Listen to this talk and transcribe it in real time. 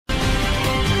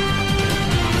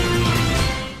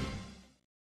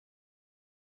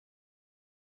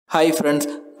Hi friends,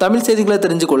 Tamil செய்திகளை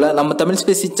தெரிஞ்சுக்கொள்ள நம்ம Tamil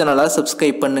Spacey சேனலை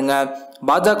சப்ஸ்கிரைப் பண்ணுங்க.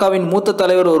 பாஜகவின் மூத்த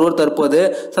தலைவர் ஒருவர் தற்போது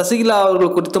சசிகலா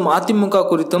அவர்கள் குறித்தும் அதிமுக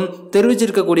குறித்தும்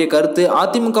தெரிவிச்சிருக்கக்கூடிய கருத்து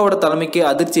அதிமுகவோட தலைமைக்கு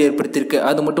அதிர்ச்சி ஏற்படுத்தியிருக்கு.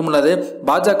 அது மட்டும் இல்லாது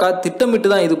பாஜக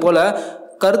திட்டமிட்டு தான் இது போல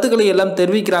கருத்துக்களை எல்லாம்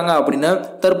தெரிவிக்கிறாங்க அப்படின்னு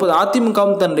தற்போது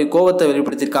அதிமுகவும் தன்னுடைய கோபத்தை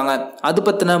வெளிப்படுத்தியிருக்காங்க. அது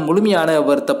பற்றின முழுமையான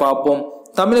விவரத்தை பார்ப்போம்.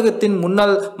 தமிழகத்தின்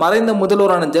முன்னாள் மறைந்த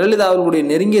முதல்வரான ஜெயலலிதா அவர்களுடைய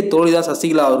நெருங்கிய தோழிதான்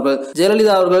சசிகலா அவர்கள்.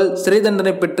 ஜெயலலிதா அவர்கள் சிறை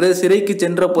தண்டனை பெற்று சிறைக்கு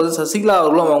சென்ற போது சசிகலா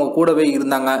அவர்களும் அவங்க கூடவே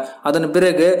இருந்தாங்க. அதன்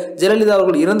பிறகு ஜெயலலிதா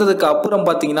அவர்கள் இறந்ததுக்கு அப்புறம்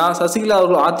பார்த்தீங்கன்னா சசிகலா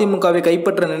அவர்கள் அதிமுகவை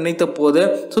கைப்பற்ற நினைத்த போது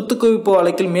சொத்து குவிப்பு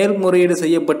வழக்கில் மேல்முறையீடு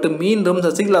செய்யப்பட்டு மீண்டும்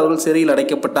சசிகலா அவர்கள் சிறையில்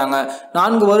அடைக்கப்பட்டாங்க.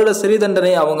 4 வருட சிறை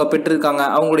தண்டனை அவங்க பெற்றிருக்காங்க.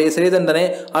 அவங்களுடைய சிறை தண்டனை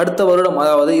அடுத்த வருடம்,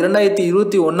 அதாவது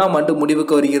 2021ஆம் ஆண்டு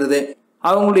முடிவுக்கு வருகிறது.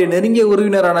 அவங்களுடைய நெருங்கிய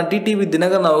உறவினரான டிடிவி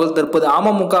தினகரன் அவர்கள் தற்போது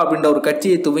அமமுக அப்படின்ற ஒரு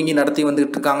கட்சியை துவங்கி நடத்தி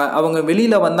வந்துட்டு இருக்காங்க. அவங்க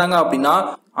வெளியில வந்தாங்க அப்படின்னா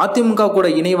அதிமுக கூட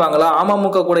இணைவாங்களா,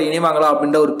 அமமுக கூட இணைவாங்களா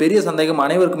அப்படின்ற ஒரு பெரிய சந்தேகம்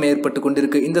அனைவருக்கும் ஏற்பட்டு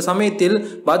கொண்டிருக்கு. இந்த சமயத்தில்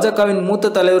பாஜகவின்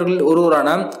மூத்த தலைவர்கள்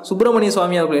ஒருவரான சுப்பிரமணிய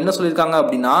சுவாமி அவர்கள் என்ன சொல்லியிருக்காங்க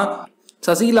அப்படின்னா,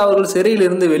 சசிகலா அவர்கள் சிறையில்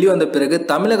இருந்து வெளிவந்த பிறகு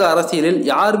தமிழக அரசியலில்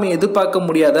யாருமே எதிர்பார்க்க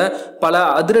முடியாத பல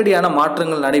அதிரடியான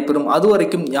மாற்றங்கள் நடைபெறும்.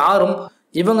 அதுவரைக்கும் யாரும்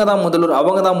இவங்க தான் முதல்வர்,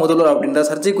 அவங்க தான் முதல்வர் அப்படின்ற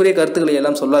சர்ச்சைக்குரிய கருத்துக்களை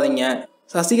எல்லாம் சொல்லாதீங்க.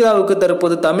 சசிகலாவுக்கு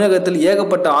தற்போது தமிழகத்தில்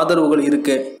ஏகப்பட்ட ஆதரவுகள்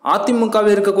இருக்கு.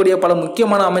 அதிமுகவில் இருக்கக்கூடிய பல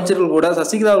முக்கியமான அமைச்சர்கள் கூட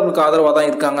சசிகலா அவர்களுக்கு ஆதரவாக தான்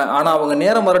இருக்காங்க. ஆனா அவங்க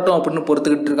நேரம் வரட்டும் அப்படின்னு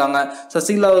பொறுத்துக்கிட்டு இருக்காங்க.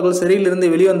 சசிகலா அவர்கள்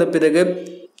சிறையிலிருந்து வெளிவந்த பிறகு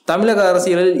தமிழக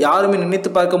அரசியலில் யாருமே நினைத்து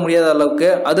பார்க்க முடியாத அளவுக்கு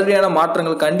அதிரடியான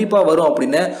மாற்றங்கள் கண்டிப்பா வரும்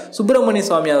அப்படின்னு சுப்பிரமணிய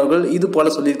சுவாமி அவர்கள் இது போல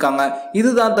சொல்லியிருக்காங்க.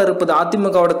 இதுதான் தற்போது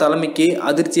அதிமுகவோட தலைமைக்கு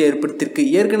அதிர்ச்சியை ஏற்படுத்தியிருக்கு.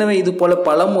 ஏற்கனவே இது போல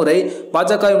பல முறை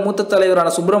பாஜக மூத்த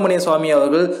தலைவரான சுப்பிரமணிய சுவாமி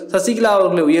அவர்கள் சசிகலா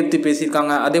அவர்களை உயர்த்தி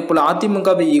பேசியிருக்காங்க. அதே போல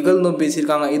அதிமுகவை இகழ்ந்தும்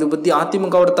பேசியிருக்காங்க. இது பத்தி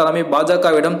அதிமுகவோட தலைமை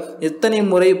பாஜகவிடம் எத்தனை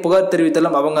முறை புகார்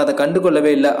தெரிவித்தாலும் அவங்க அதை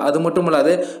கண்டுகொள்ளவே இல்லை. அது மட்டும்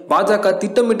இல்லாது பாஜக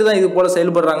திட்டமிட்டு தான் இது போல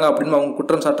செயல்படுறாங்க அப்படின்னு அவங்க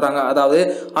குற்றம் சாட்டுறாங்க. அதாவது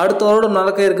அடுத்த வருடம்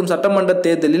நடக்க இருக்கும் சட்டமன்ற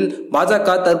தேர்தலில்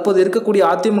பாஜக தற்போது இருக்கக்கூடிய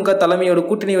அதிமுக தலைமையோட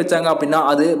கூட்டணி வச்சாங்க அப்படின்னா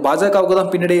அது பாஜகவுக்கு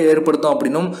தான் பின்னடையை ஏற்படுத்தும்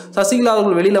அப்படின்னும், சசிகலா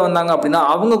அவர்கள் வெளியில வந்தாங்க அப்படின்னா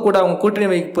அவங்க கூட அவங்க கூட்டணி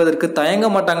வைப்பதற்கு தயங்க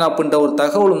மாட்டாங்க அப்படின்ற ஒரு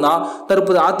தகவலும் தான்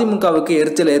தற்போது அதிமுகவுக்கு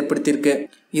எரிச்சல் ஏற்படுத்தியிருக்கு.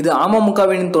 இது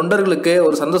அமமுகவின் தொண்டர்களுக்கு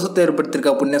ஒரு சந்தோஷத்தை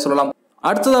ஏற்படுத்தியிருக்கு அப்படின்னு சொல்லலாம்.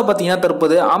 அடுத்ததா பார்த்தீங்கன்னா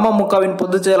தற்போது அமமுகவின்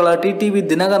பொதுச் செயலாளர் டிடிவி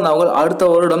தினகரன் அவர்கள் அடுத்த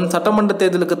வருடம் சட்டமன்ற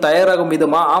தேர்தலுக்கு தயாராகும்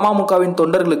விதமா அமமுகவின்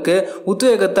தொண்டர்களுக்கு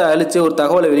உத்வேகத்தை அளிச்சு ஒரு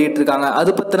தகவலை வெளியிட்டிருக்காங்க.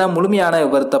 அது பத்தின முழுமையான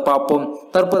விவரத்தை பார்ப்போம்.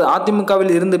 தற்போது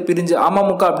அதிமுகவில் இருந்து பிரிஞ்சு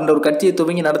அமமுக அப்படின்ற ஒரு கட்சியை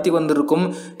துவங்கி நடத்தி வந்திருக்கும்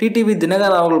டிடிவி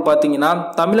தினகரன் அவர்கள் பார்த்தீங்கன்னா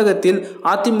தமிழகத்தில்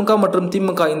அதிமுக மற்றும்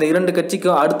திமுக இந்த 2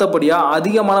 கட்சிக்கும் அடுத்தபடியா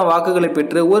அதிகமான வாக்குகளை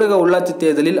பெற்று ஊரக உள்ளாட்சி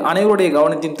தேர்தலில் அனைவருடைய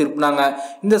கவனத்தையும் திருப்பினாங்க.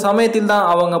 இந்த சமயத்தில் தான்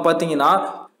அவங்க பார்த்தீங்கன்னா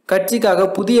கட்சிக்காக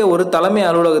புதிய ஒரு தலைமை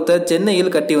அலுவலகத்தை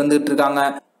சென்னையில் கட்டி வந்துட்டு இருக்காங்க.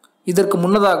 இதற்கு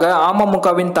முன்னதாக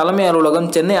அமமுகவின் தலைமை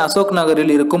அலுவலகம் சென்னை அசோக்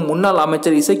நகரில் இருக்கும் முன்னாள்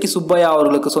அமைச்சர் இசக்கி சுப்பையா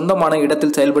அவர்களுக்கு சொந்தமான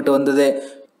இடத்தில் செயல்பட்டு வந்தது.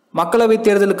 மக்களவை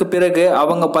தேர்தலுக்கு பிறகு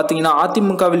அவங்க பார்த்தீங்கன்னா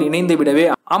அதிமுகவில் இணைந்து விடவே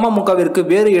அமமுகவிற்கு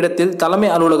வேறு இடத்தில் தலைமை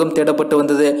அலுவலகம் தேடப்பட்டு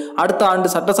வந்தது. அடுத்த ஆண்டு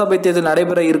சட்டசபை தேர்தல்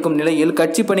நடைபெற இருக்கும் நிலையில்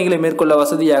கட்சி பணிகளை மேற்கொள்ள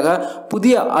வசதியாக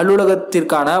புதிய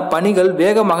அலுவலகத்திற்கான பணிகள்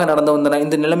வேகமாக நடந்து வந்தன.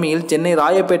 இந்த நிலைமையில் சென்னை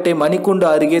ராயப்பேட்டை மணிக்கூண்டு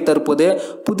அருகே தற்போது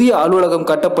புதிய அலுவலகம்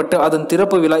கட்டப்பட்டு அதன்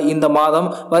திறப்பு விழா இந்த மாதம்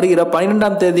வருகிற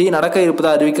 12ஆம் தேதி நடக்க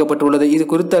இருப்பதாக அறிவிக்கப்பட்டுள்ளது. இது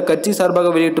குறித்த கட்சி சார்பாக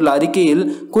வெளியிட்டுள்ள அறிக்கையில்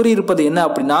கூறியிருப்பது என்ன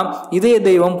அப்படின்னா, இதய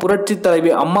தெய்வம் புரட்சி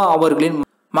தலைவி அம்மா அவர்களின்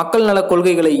மக்கள் நல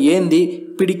கொள்கைகளை ஏந்தி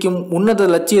பிடிக்கும் உன்னத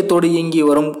லட்சியத்தோடு இயங்கி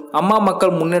வரும் அம்மா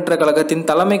மக்கள் முன்னேற்ற கழகத்தின்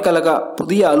தலைமை கழக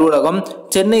புதிய அலுவலகம்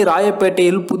சென்னை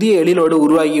ராயப்பேட்டையில் புதிய எழிலோடு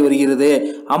உருவாகி வருகிறது.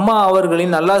 அம்மா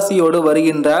அவர்களின் நல்லாசியோடு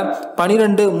வருகின்ற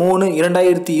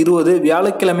 12/3/2020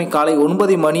 வியாழக்கிழமை காலை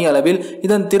 9 மணி அளவில்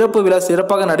இதன் திறப்பு விழா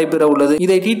சிறப்பாக நடைபெற உள்ளது.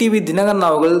 இதை டிடிவி தினகரன்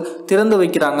அவர்கள் திறந்து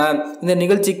வைக்கிறாங்க. இந்த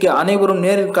நிகழ்ச்சிக்கு அனைவரும்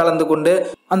நேரில் கலந்து கொண்டு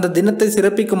அந்த தினத்தை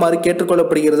சிறப்பிக்குமாறு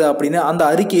கேட்டுக்கொள்ளப்படுகிறது அப்படின்னு அந்த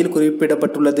அறிக்கையில்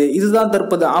குறிப்பிடப்பட்டுள்ளது. இதுதான்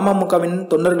தற்போது அமமுகவின்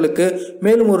தொண்டர்களுக்கு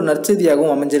மேலும் ஒரு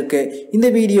நற்செய்தியாகவும் அமைஞ்சிருக்கு. இந்த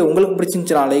வீடியோ உங்களுக்கு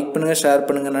பிடிச்சிருந்துச்சுன்னா லைக் பண்ணுங்க, ஷேர்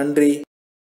பண்ணுங்க. நன்றி.